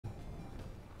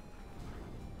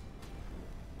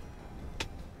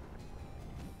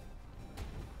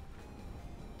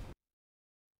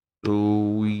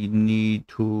need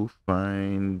to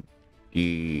find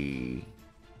the...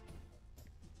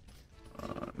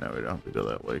 now we don't have to go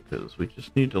that way because we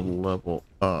just need to level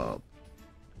up.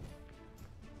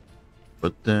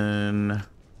 But then...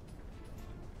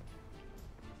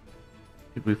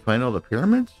 did we find all the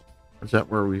pyramids? Or is that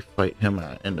where we fight him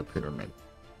at in the pyramid?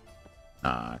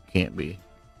 Can't be.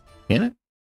 Can it?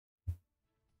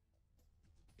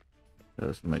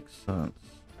 Doesn't make sense.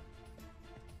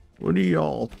 What do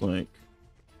y'all think?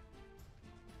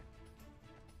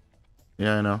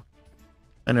 Yeah, I know.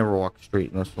 I never walk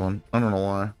straight in this one. I don't know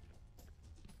why.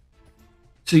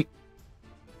 See,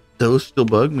 those still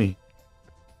bug me.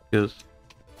 Because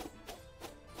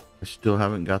I still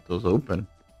haven't got those open.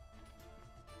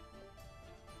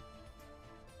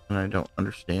 And I don't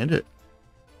understand it.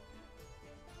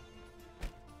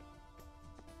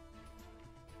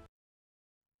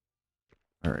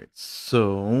 Alright,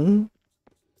 so...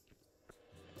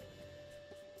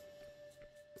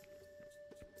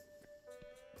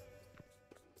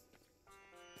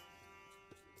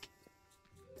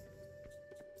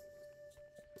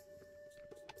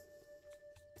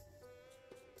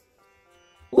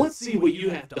 let's see what you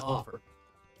have to offer.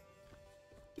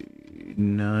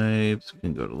 Knives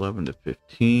can go to 11 to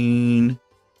 15.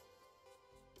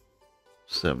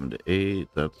 7 to 8,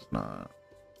 that's not...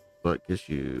 that gives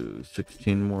you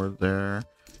 16 more there.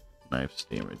 Knives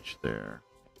damage there.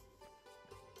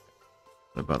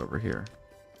 What about over here?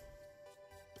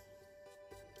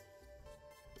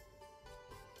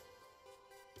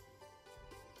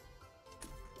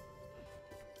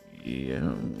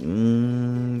 Yeah,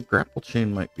 grapple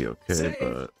chain might be okay, Save.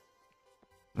 but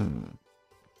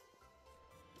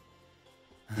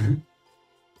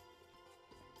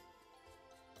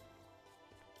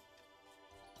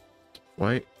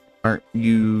why aren't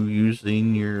you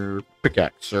using your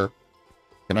pickaxe, sir?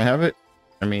 Can I have it?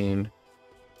 I mean,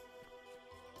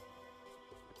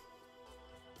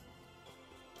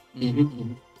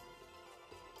 Mm-hmm.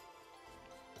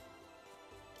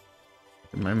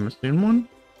 am I missing one?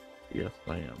 Yes,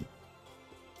 I am.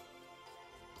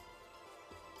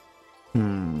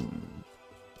 Mm-hmm.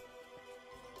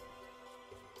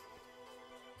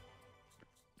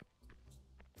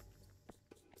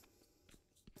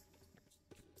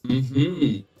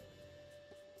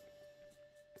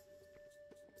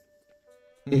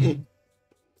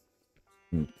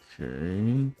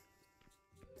 Okay.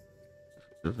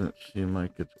 Doesn't seem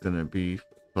like it's gonna be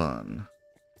fun.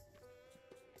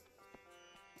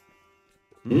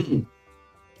 Mm-hmm.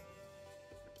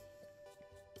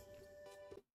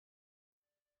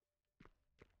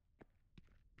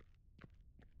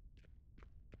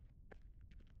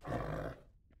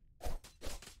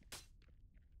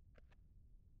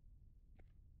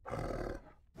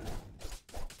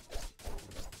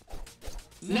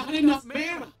 Not enough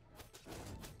mana.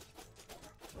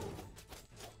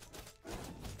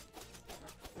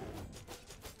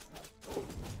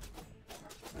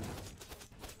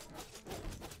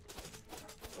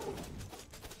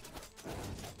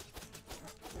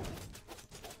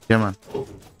 Come on.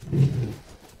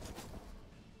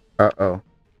 Uh-oh.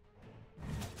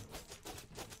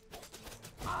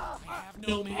 I have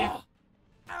no mana.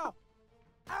 Ow.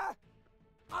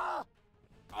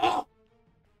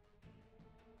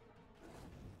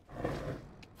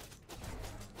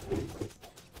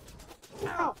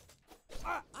 Ow.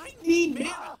 I need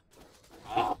mana.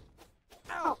 Ow.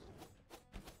 Ow.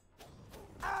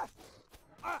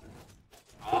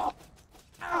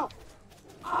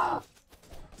 Ow.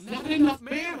 Not enough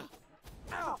mana.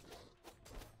 Ow.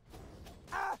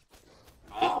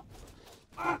 Ow.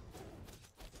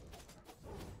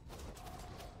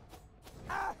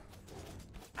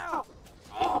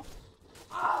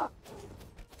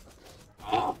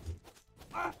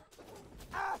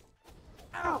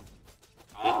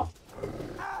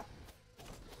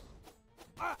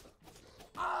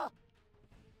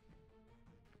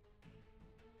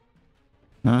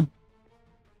 Huh?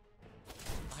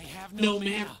 I have no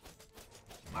mana.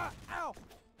 Ow.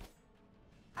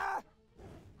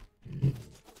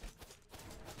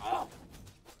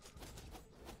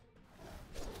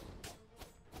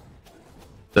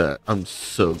 I'm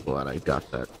so glad I got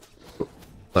that.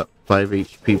 That 5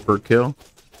 HP per kill.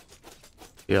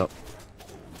 Yep.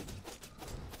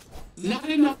 Not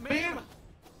enough mana.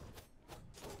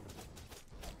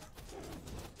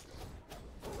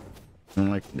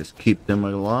 And I can just keep them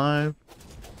alive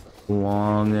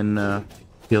long enough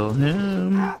to kill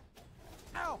him. Ow.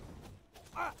 Ow.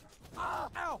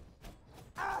 Ow.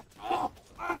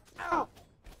 Ow.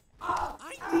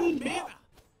 I need mana.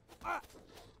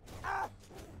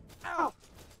 Ow.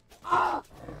 Ow.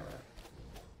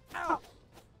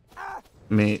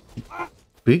 May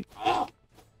be. Not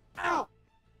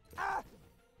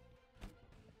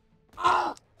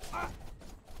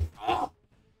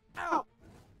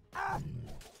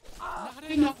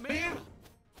enough mana.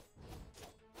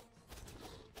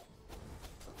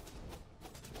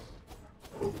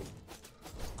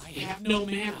 I have no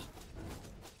mana.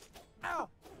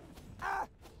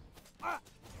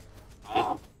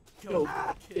 Go for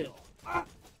the kill.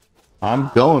 I'm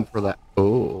going for that.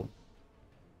 Oh.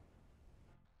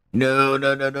 No,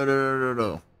 no, no, no, no, no, no,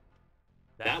 no.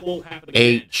 That won't happen again.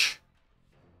 H.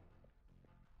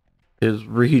 His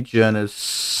regen is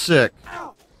sick.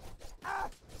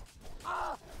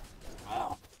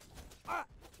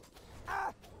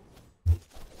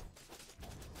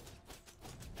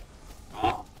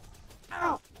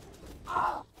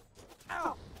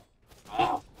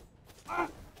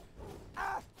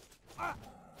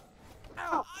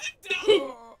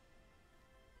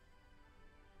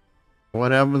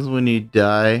 What happens when you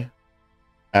die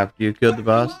after you kill the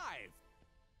boss?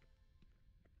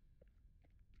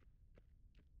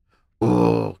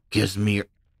 Oh, gives me.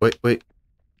 Wait, wait.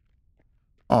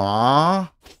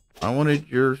 Aw. I wanted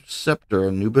your scepter,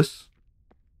 Anubis.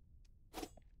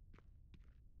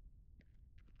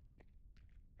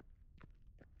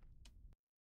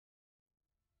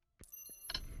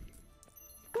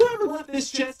 Whoever left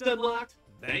this chest unlocked,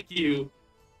 thank you.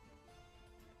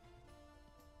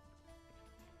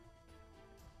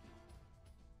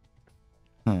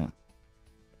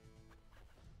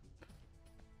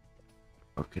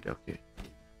 Okay, okay.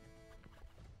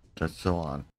 That's so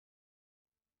on.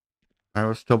 I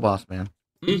was still boss man.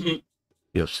 Mm-hmm.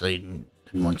 You're Satan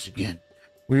once again.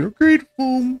 We are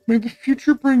grateful. May the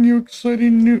future bring you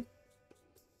exciting new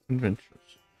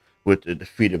adventures. With the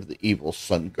defeat of the evil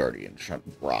Sun Guardian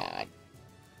Shanrod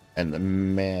and the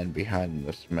man behind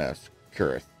this mess,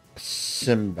 Kurith, a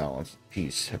symbalance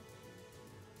peace have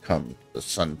come to the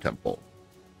Sun Temple.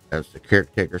 As the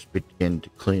caretakers begin to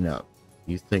clean up,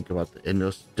 you think about the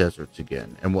endless deserts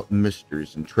again and what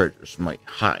mysteries and treasures might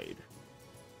hide.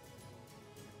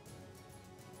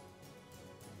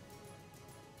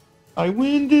 I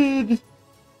winded!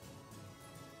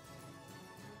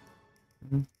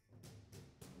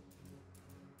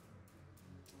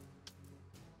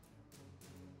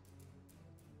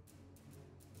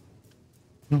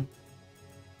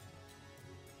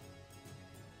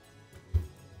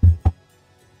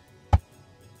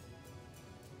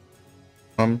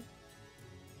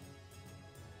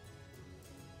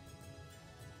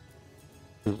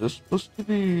 Is this supposed to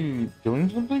be doing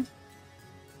something?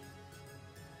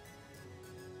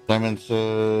 Simon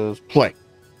says, play.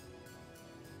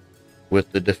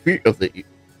 With the defeat of the...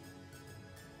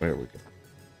 There we go.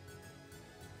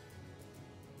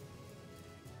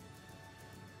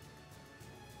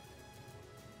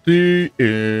 The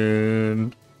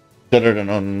end.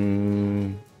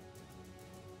 Da-da-da-dun.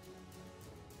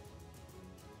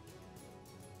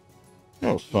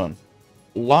 That was fun.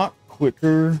 A lot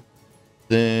quicker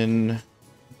than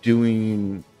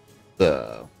doing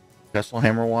the Castle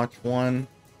Hammerwatch one.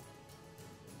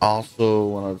 Also,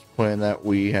 when I was playing that,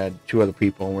 we had 2 other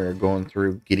people and we were going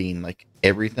through getting like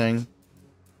everything.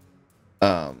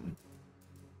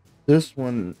 This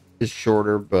one is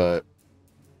shorter, but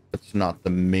it's not the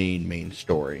main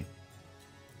story.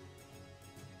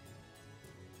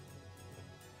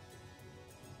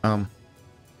 The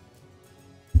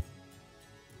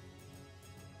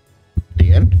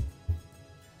end.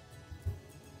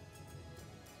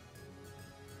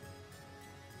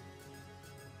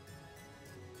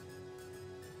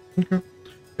 Okay.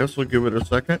 Guess we'll give it a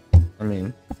second. I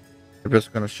mean, if it's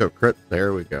going to show crit,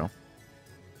 there we go.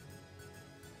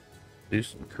 Do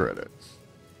some credits.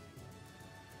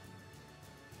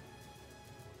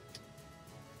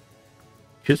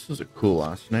 Kiss is a cool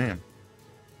last name.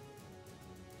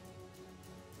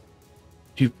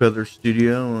 Two Feather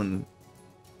Studio, and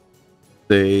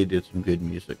they did some good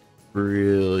music.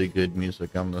 Really good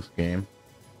music on this game.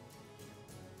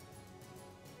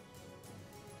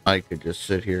 I could just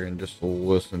sit here and just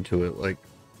listen to it like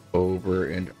over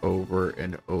and over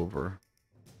and over.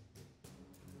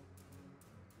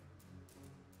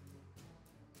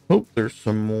 Hope there's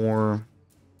some more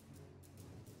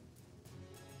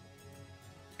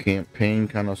campaign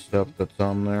kind of stuff that's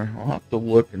on there. I'll have to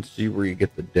look and see where you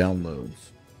get the downloads.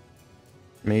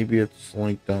 Maybe it's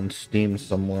linked on Steam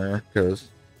somewhere, because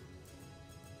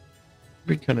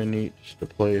it'd be kind of neat just to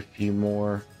play a few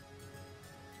more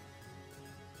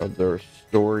of their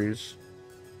stories,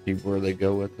 see where they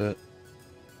go with it.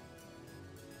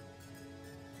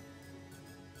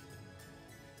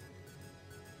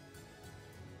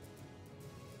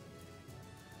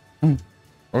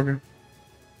 Okay.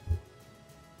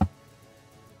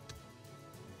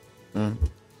 Mm.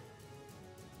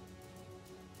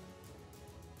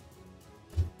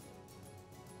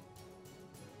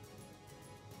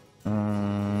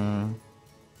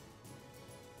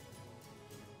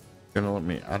 Gonna let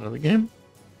me out of the game?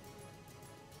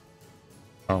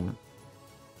 Um.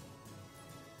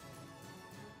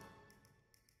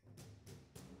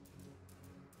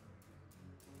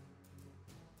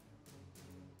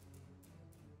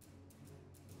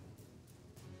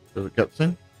 Does it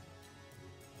cutscene?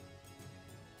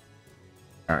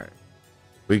 Alright.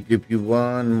 We give you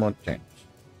one more chance.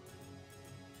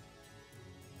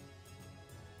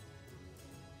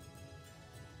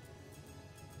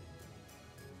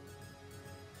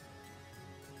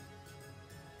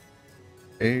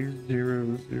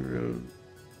 A00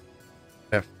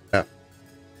 FF.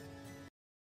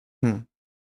 Hmm.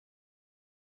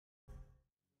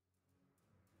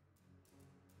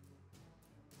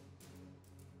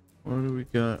 What do we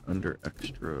got under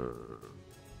extra?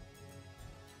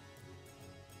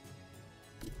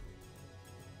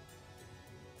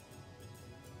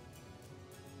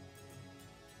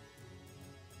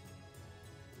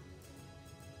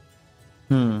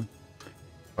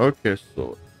 Okay,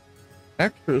 so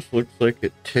extras looks like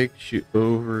it takes you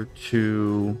over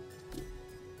to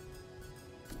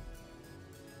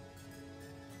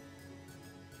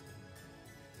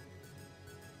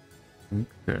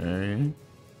okay.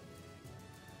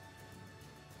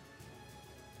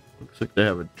 Looks like they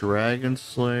have a Dragon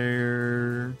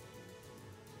Slayer,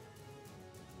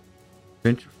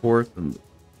 Venture Forth, and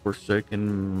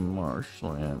Forsaken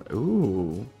Marshland.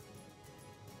 Ooh.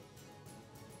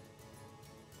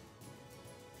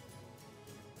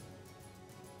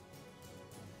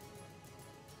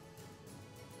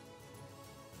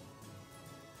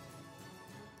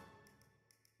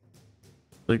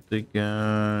 Like they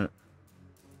got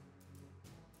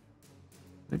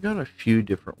a few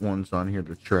different ones on here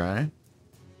to try.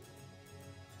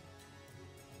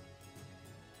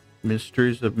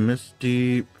 Mysteries of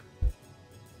Mistdeep. I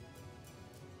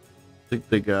think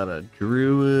they got a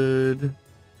Druid,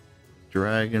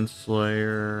 Dragon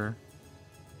Slayer.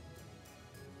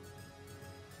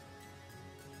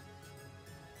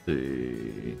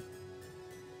 The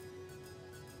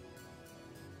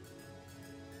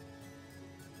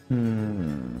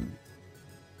hmm.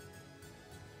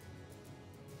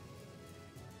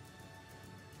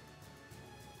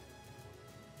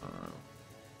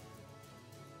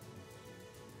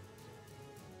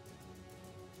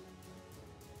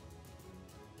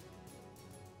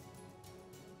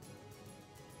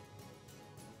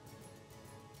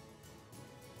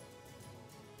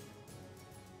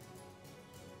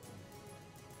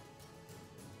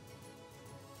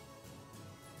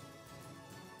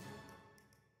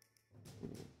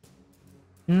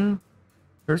 Yeah,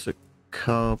 there's a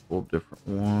couple different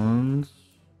ones.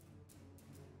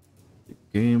 The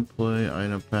gameplay,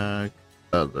 item pack,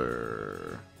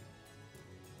 other.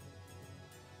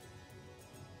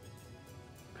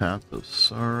 Path of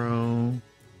Sorrow.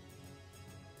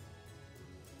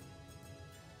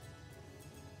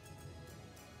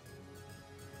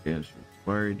 Is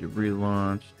required to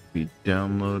relaunch, to be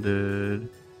downloaded.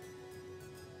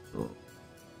 So,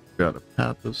 got a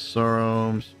Path of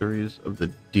Sorrow, Mysteries of the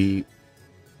Deep.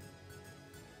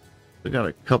 We got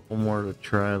a couple more to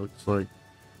try, looks like.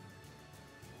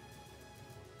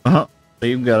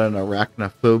 They even got an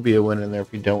arachnophobia one in there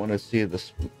if you don't want to see the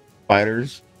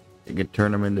spiders. You can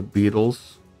turn them into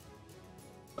beetles.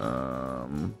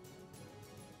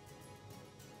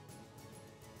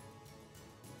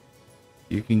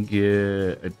 You can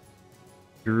get a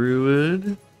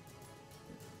Druid,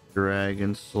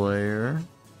 Dragon Slayer.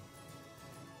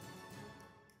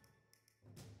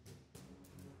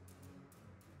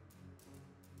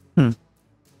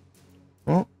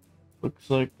 Well, looks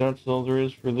like that's all there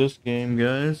is for this game,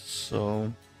 guys.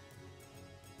 So,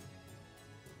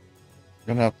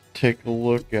 gonna have to take a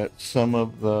look at some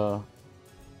of the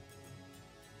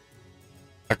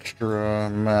extra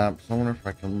maps. I wonder if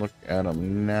I can look at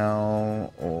them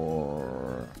now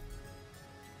or.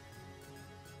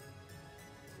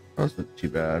 Wasn't too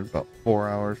bad. About 4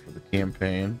 hours for the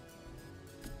campaign.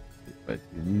 If I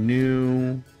do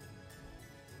new.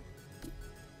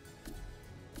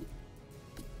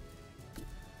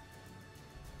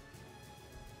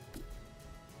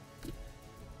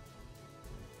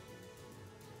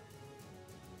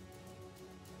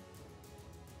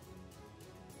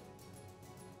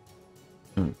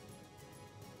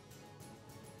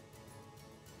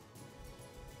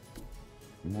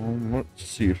 Well, let's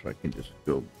see if I can just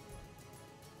go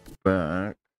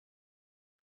back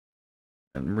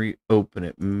and open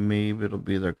it, maybe it'll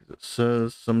be there, because it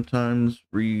says sometimes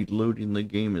reloading the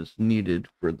game is needed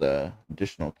for the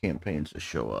additional campaigns to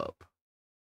show up.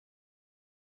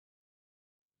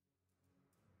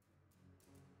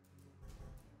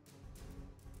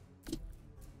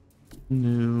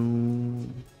 No.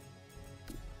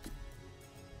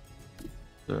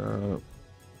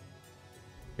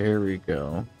 There we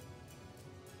go.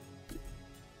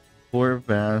 Explore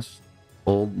vast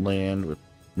old land with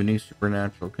many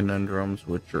supernatural conundrums,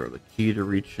 which are the key to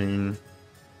reaching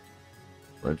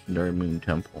legendary moon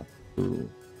temple. Ooh.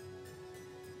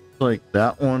 Like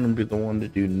that one would be the one to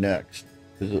do next,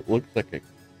 because it looks like a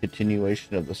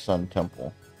continuation of the sun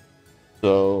temple.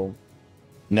 So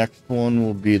next one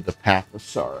will be the path of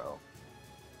sorrow.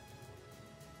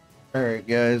 All right,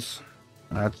 guys,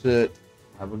 that's it.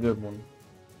 Have a good one.